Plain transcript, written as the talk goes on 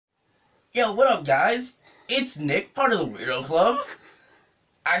Yo, what up, guys? It's Nick, part of the Weirdo Club.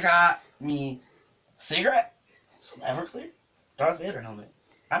 I got me a cigarette, some Everclear, Darth Vader helmet.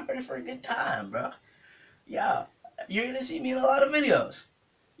 I'm ready for a good time, bro. Yeah, you're gonna see me in a lot of videos.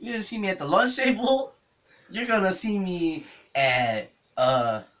 You're gonna see me at the lunch table. You're gonna see me at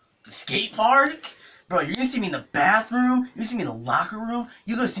the skate park, bro. You're gonna see me in the bathroom. You're gonna see me in the locker room.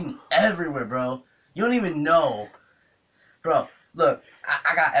 You're gonna see me everywhere, bro. You don't even know. Bro, look,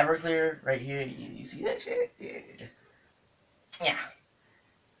 I got Everclear right here. You see that shit? Yeah. Yeah.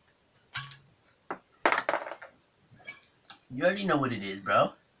 You already know what it is,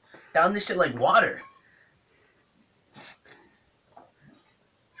 bro. Down this shit like water.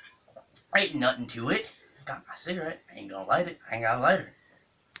 Ain't nothing to it. I got my cigarette. I ain't gonna light it. I ain't got a lighter.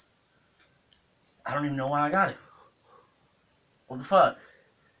 I don't even know why I got it. What the fuck?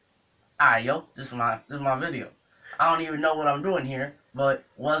 Alright, yo, this is my video. I don't even know what I'm doing here, but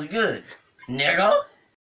what's good, nigga?